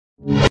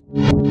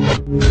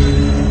Hey guys,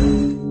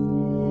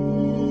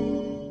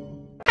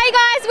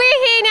 we're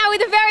here now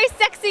with a very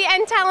sexy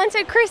and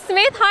talented Kris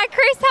Smith. Hi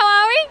Kris, how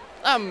are we?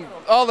 I'm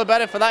all the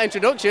better for that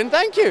introduction,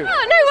 thank you.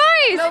 Oh,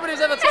 no worries. Nobody's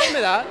ever told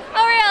me that.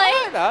 Oh really?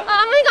 I like that.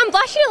 I think I'm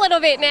blushing a little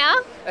bit now.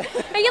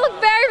 You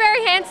look very,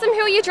 very handsome. Who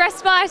are you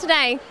dressed by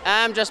today?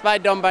 I'm dressed by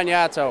Don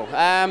Bagnato.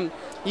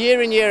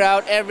 Year in, year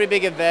out, every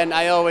big event,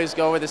 I always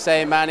go with the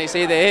same man. It's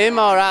either him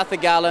or Arthur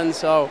Gallen,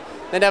 so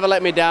they never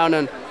let me down.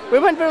 And we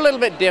went for a little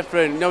bit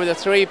different, with a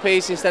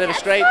three-piece instead of a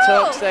straight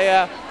tux. They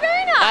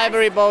very nice.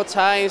 Ivory bow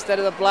tie instead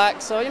of the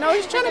black. So,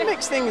 just trying to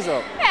mix things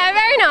up. Yeah,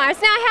 very nice.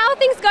 Now, how are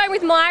things going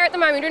with Maya at the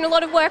moment? Doing a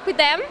lot of work with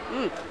them?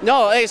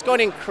 No, it's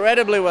going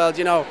incredibly well.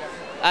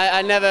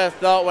 I never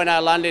thought when I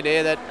landed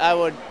here that I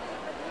would,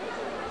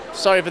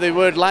 sorry for the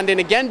word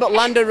landing again, but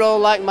land a role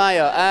like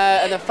Maya.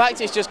 And the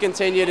fact it's just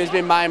continued has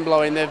been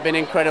mind-blowing. They've been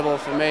incredible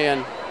for me,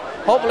 and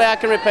hopefully I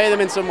can repay them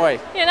in some way.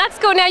 Yeah, that's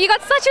cool. Now, you've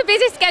got such a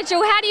busy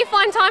schedule. How do you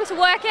find time to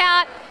work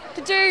out,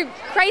 to do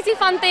crazy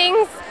fun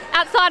things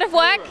outside of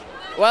work?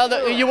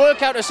 Well, you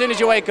work out as soon as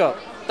you wake up.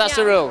 That's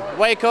the rule.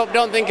 Wake up,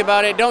 don't think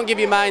about it, don't give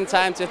your mind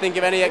time to think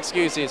of any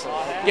excuses.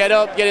 Get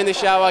up, get in the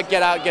shower,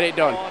 get out, get it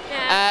done.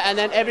 And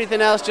then everything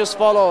else just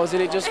follows,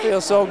 and it just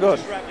feels so good.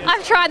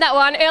 I've tried that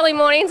one. Early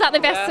mornings aren't the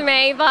best for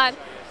me, but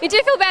you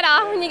do feel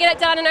better when you get it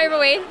done and over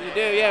with. You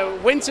do, yeah.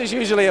 Winter's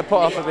usually a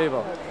put-off for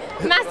people.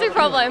 Massive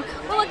problem.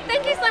 Well, look,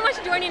 thank you so much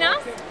for joining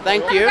us.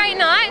 Thank you. Have a great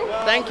night.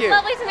 Thank you.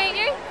 Lovely to meet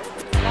you.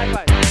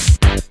 Likewise.